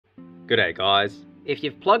G'day guys. If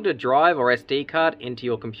you've plugged a drive or SD card into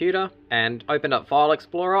your computer and opened up File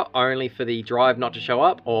Explorer only for the drive not to show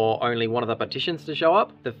up or only one of the partitions to show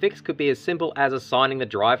up, the fix could be as simple as assigning the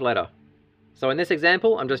drive letter. So in this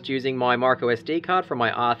example, I'm just using my micro SD card from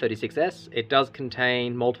my R36S. It does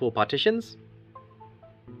contain multiple partitions.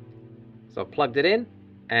 So I've plugged it in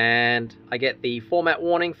and I get the format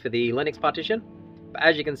warning for the Linux partition. But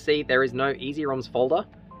as you can see, there is no EasyROMs folder.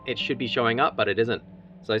 It should be showing up, but it isn't.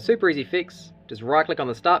 So super easy fix, just right click on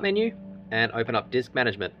the start menu and open up disk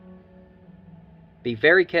management. Be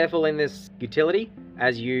very careful in this utility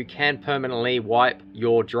as you can permanently wipe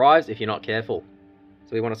your drives if you're not careful.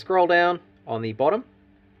 So we want to scroll down on the bottom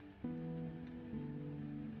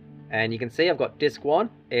and you can see I've got disk 1.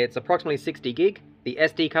 It's approximately 60 gig. The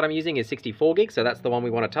SD card I'm using is 64 gig, so that's the one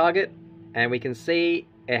we want to target. And we can see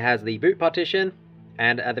it has the boot partition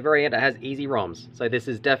and at the very end it has EasyROMs. So this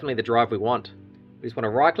is definitely the drive we want. We just want to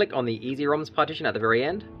right click on the EasyROMs partition at the very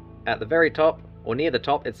end. At the very top, or near the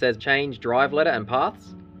top, it says change drive letter and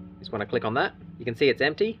paths. Just want to click on that. You can see it's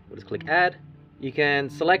empty. We'll just click add. You can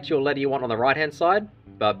select your letter you want on the right hand side,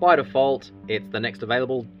 but by default, it's the next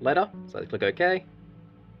available letter. So click OK.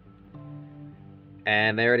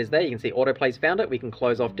 And there it is there. You can see autoplay's found it. We can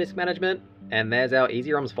close off disk management, and there's our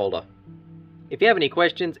EasyROMs folder. If you have any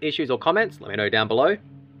questions, issues, or comments, let me know down below.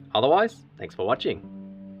 Otherwise, thanks for watching.